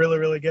is still really,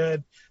 really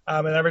good.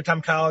 And every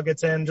time Kyle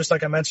gets in, just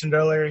like I mentioned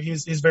earlier,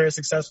 he's very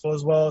successful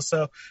as well.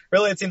 So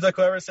really, it seems like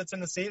whoever sits in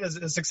the seat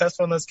is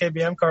successful in those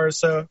KBM cars,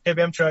 so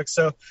KBM trucks.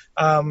 So,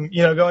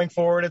 going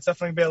forward, it's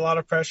definitely be a lot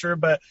of pressure.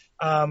 But,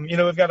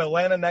 we've got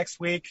Atlanta next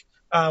week,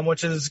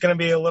 which is going to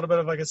be a little bit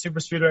of like a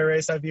super speedway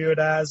race, I view it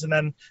as. And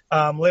then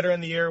later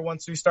in the year,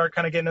 once we start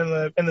kind of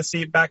getting in the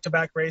seat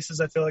back-to-back races,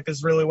 I feel like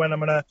is really when I'm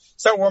going to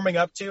start warming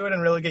up to it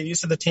and really get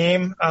used to the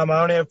team. I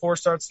only have 4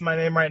 starts in my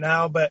name right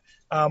now, but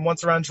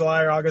once around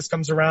July or August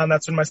comes around,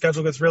 that's when my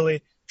schedule gets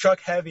really truck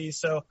heavy.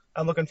 So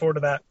I'm looking forward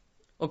to that.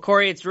 Well,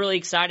 Corey, it's really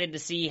excited to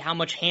see how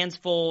much hands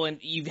full and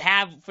you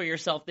have for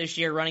yourself this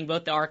year running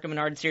both the ARCA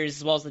Menard Series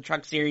as well as the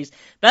Truck Series.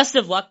 Best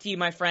of luck to you,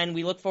 my friend.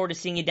 We look forward to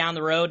seeing you down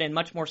the road and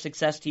much more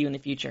success to you in the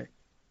future.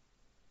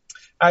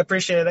 I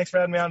appreciate it. Thanks for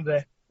having me on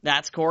today.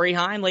 That's Corey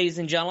Heim, ladies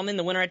and gentlemen,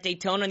 the winner at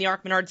Daytona in the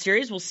ARCA Menard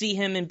Series. We'll see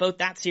him in both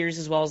that series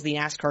as well as the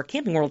NASCAR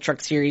Camping World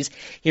Truck Series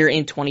here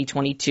in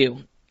 2022.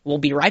 We'll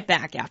be right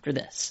back after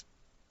this.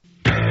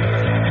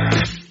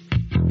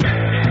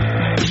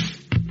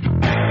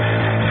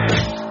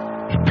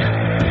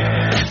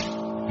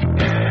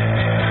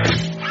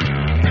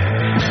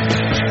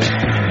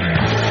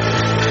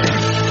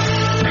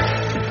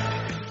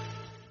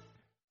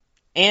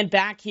 And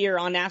back here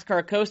on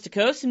NASCAR Coast to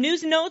Coast, some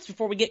news and notes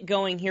before we get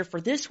going here for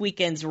this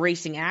weekend's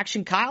racing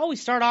action. Kyle, we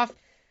start off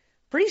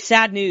pretty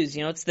sad news.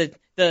 It's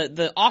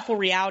the awful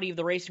reality of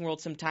the racing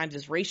world sometimes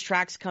is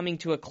racetracks coming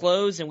to a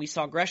close, and we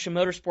saw Gresham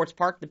Motorsports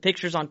Park, the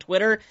pictures on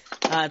Twitter.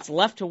 It's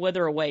left to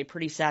wither away.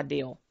 Pretty sad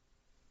deal.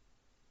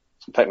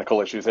 Some technical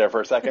issues there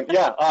for a second.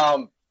 Yeah,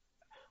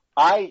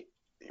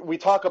 we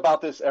talk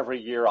about this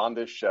every year on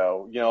this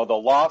show. The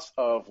loss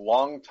of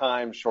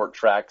longtime short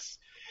tracks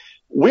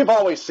We've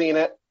always seen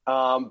it,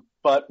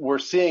 but we're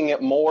seeing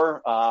it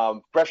more.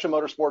 Gresham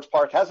Motorsports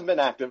Park hasn't been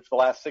active for the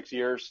last 6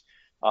 years.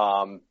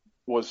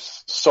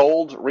 Was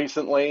sold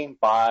recently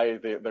by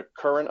the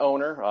current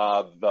owner.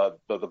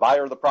 The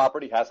buyer of the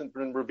property hasn't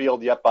been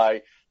revealed yet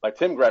by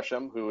Tim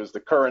Gresham, who is the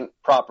current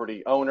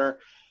property owner.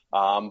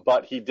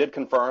 But he did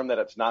confirm that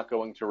it's not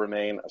going to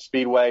remain a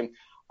speedway.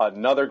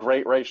 Another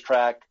great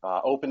racetrack,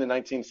 opened in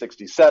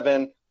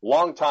 1967,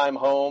 longtime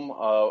home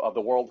of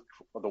the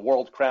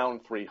World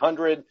Crown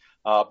 300,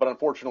 but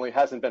unfortunately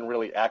hasn't been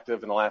really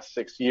active in the last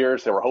 6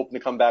 years. They were hoping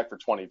to come back for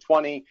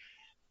 2020,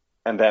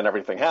 and then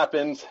everything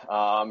happened,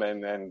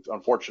 and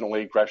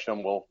unfortunately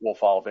Gresham will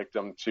fall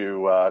victim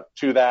to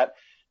that.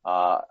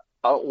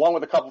 Along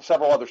with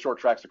several other short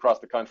tracks across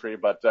the country,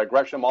 but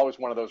Gresham always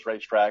one of those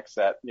racetracks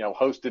that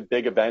hosted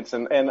big events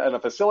and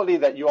a facility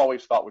that you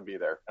always thought would be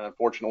there. And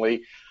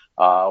unfortunately,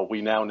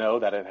 we now know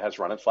that it has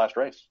run its last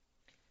race.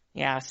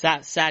 Yeah,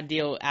 sad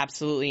deal,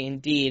 absolutely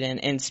indeed.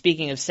 And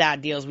speaking of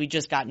sad deals, we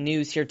just got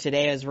news here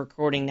today as we're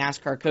recording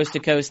NASCAR Coast to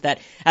Coast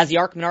that as the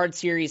ARC Menard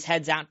Series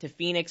heads out to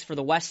Phoenix for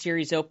the West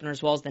Series opener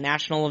as well as the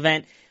national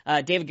event,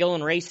 David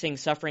Gilliland Racing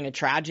suffering a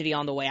tragedy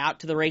on the way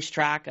out to the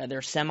racetrack.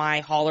 Their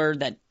semi-hauler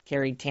that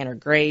carried Taylor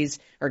Gray's,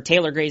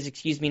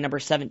 number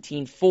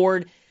 17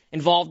 Ford,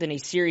 involved in a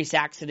serious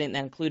accident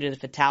that included a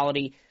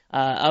fatality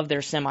of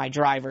their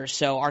semi-driver.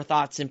 So our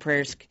thoughts and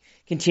prayers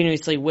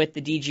continuously with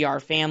the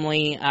DGR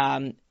family.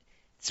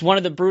 It's one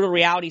of the brutal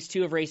realities,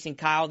 too, of racing,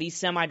 Kyle. These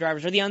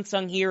semi-drivers are the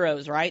unsung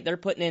heroes, right? They're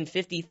putting in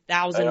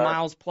 50,000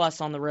 miles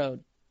plus on the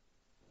road.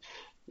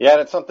 Yeah,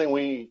 that's something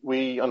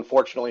we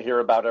unfortunately hear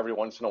about every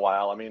once in a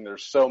while. I mean,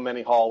 there's so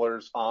many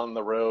haulers on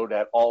the road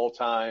at all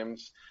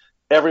times.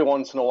 Every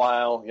once in a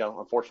while,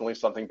 unfortunately,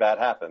 something bad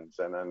happens.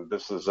 And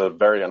this is a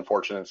very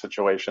unfortunate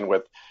situation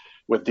with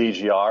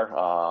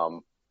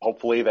DGR.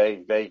 Hopefully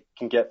they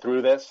can get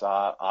through this.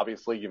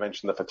 Obviously, you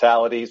mentioned the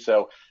fatalities,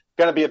 so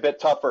going to be a bit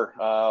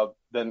tougher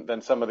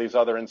than some of these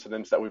other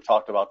incidents that we've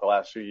talked about the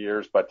last few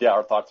years. But yeah,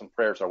 our thoughts and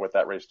prayers are with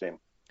that race team.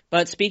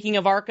 But speaking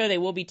of ARCA, they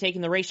will be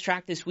taking the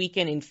racetrack this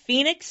weekend in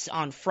Phoenix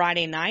on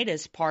Friday night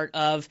as part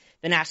of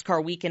the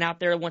NASCAR weekend out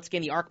there. Once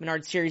again, the ARC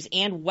Menard Series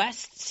and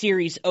West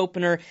Series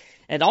opener.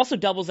 It also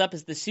doubles up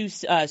as the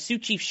Sioux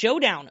Chief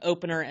Showdown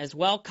opener as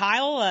well.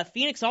 Kyle,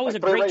 Phoenix always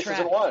like a great 3 races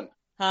track. In one.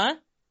 Huh?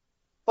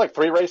 Like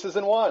 3 races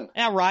in one.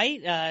 Yeah,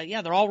 right.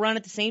 They're all run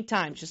at the same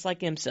time, just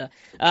like IMSA.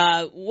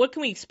 What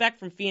can we expect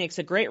from Phoenix?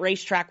 A great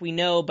racetrack, we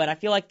know, but I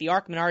feel like the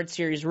ARC Menard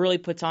Series really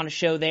puts on a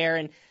show there,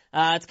 and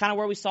it's kind of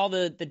where we saw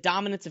the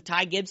dominance of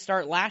Ty Gibbs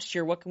start last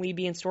year. What can we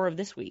be in store of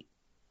this week?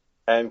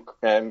 And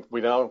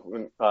we now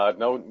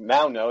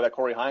know that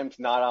Corey Heim's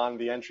not on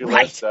the entry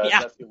list.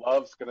 Yeah. Jesse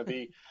Love's going to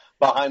be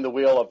behind the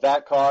wheel of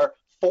that car.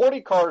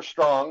 40 cars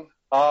strong,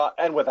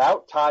 and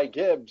without Ty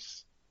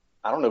Gibbs,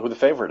 I don't know who the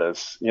favorite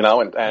is,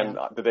 and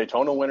the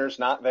Daytona winner's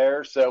not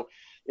there. So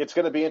it's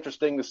going to be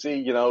interesting to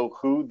see,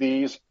 who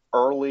these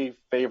early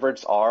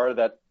favorites are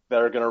that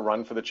are going to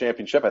run for the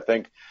championship. I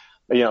think,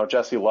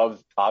 Jesse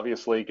Love's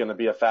obviously going to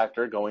be a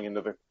factor going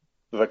into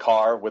the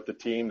car with the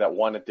team that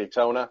won at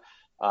Daytona.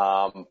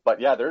 But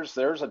yeah, there's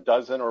a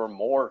dozen or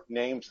more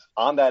names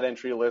on that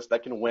entry list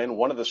that can win.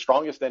 One of the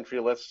strongest entry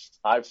lists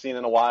I've seen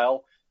in a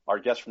while. Our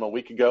guest from a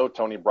week ago,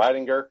 Tony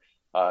Breidinger.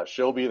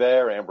 She'll be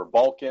there, Amber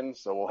Balkin.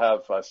 So we'll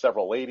have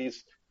several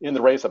ladies in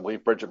the race. I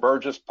believe Bridget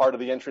Burgess, part of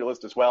the entry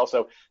list as well.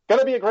 So going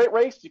to be a great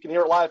race. You can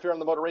hear it live here on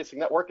the Motor Racing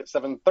Network at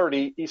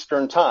 7:30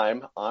 Eastern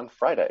Time on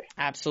Friday.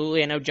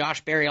 Absolutely. I know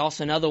Josh Berry,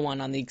 also another one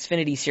on the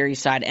Xfinity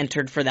Series side,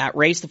 entered for that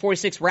race. The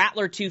 46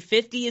 Rattler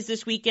 250 is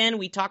this weekend.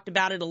 We talked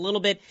about it a little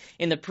bit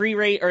in the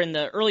pre-race or in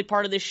the early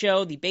part of this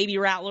show. The Baby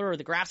Rattler or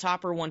the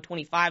Grasshopper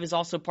 125 is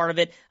also part of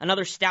it.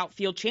 Another stout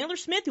field. Chandler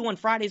Smith, who won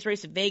Friday's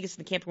race at Vegas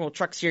in the Camping World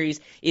Truck Series,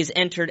 is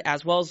entered,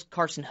 as well as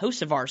Carson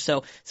Hocevar.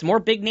 So some more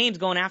big names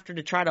going after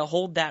to try to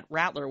hold that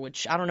Rattler,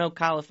 which I don't know,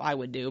 Kyle, if I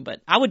would do,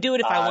 but I would do it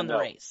if I won the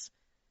race.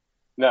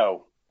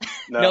 No,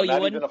 No, you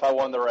not wouldn't? even if I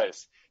won the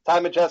race. Ty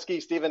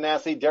Majeski, Stephen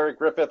Nasse, Derek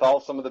Griffith,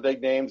 all some of the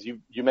big names.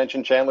 You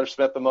mentioned Chandler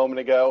Smith a moment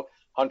ago,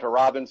 Hunter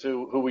Robbins,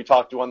 who we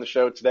talked to on the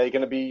show today.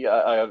 Going to be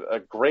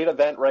a great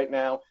event right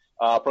now.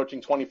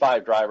 Approaching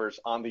 25 drivers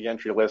on the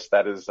entry list.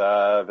 That is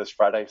this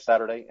Friday,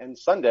 Saturday, and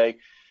Sunday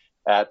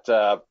at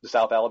the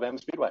South Alabama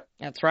Speedway.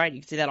 That's right.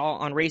 You can see that all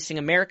on Racing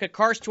America.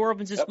 Cars Tour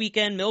opens this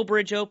weekend.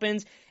 Millbridge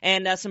opens.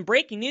 And some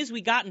breaking news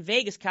we got in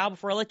Vegas, Cal,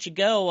 before I let you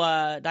go.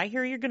 Did I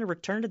hear you're going to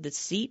return to the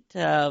seat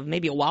of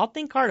maybe a Wild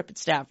Thing card up at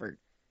Stafford?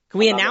 Can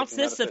we announce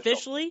this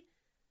officially?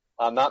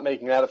 I'm not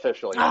making that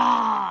official yet.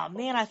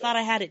 Man, I thought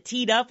I had it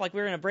teed up like we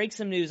were going to break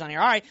some news on here.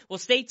 All right, well,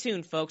 stay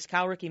tuned, folks.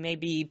 Kyle Rickey may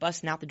be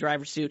busting out the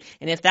driver's suit.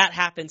 And if that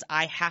happens,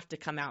 I have to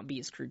come out and be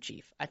his crew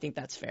chief. I think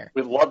that's fair.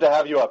 We'd love to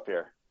have you up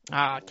here.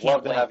 Can't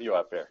love wait to have you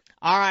up here.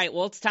 All right,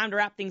 well, it's time to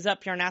wrap things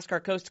up here on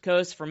NASCAR Coast to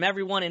Coast. From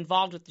everyone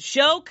involved with the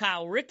show,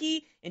 Kyle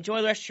Rickey,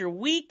 enjoy the rest of your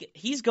week.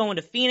 He's going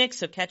to Phoenix,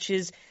 so catch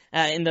his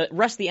and the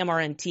rest of the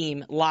MRN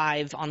team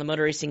live on the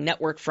Motor Racing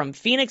Network from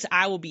Phoenix.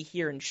 I will be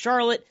here in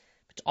Charlotte.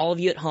 But to all of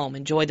you at home,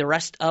 enjoy the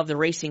rest of the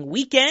racing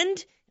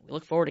weekend. We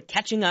look forward to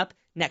catching up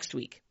next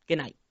week. Good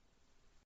night.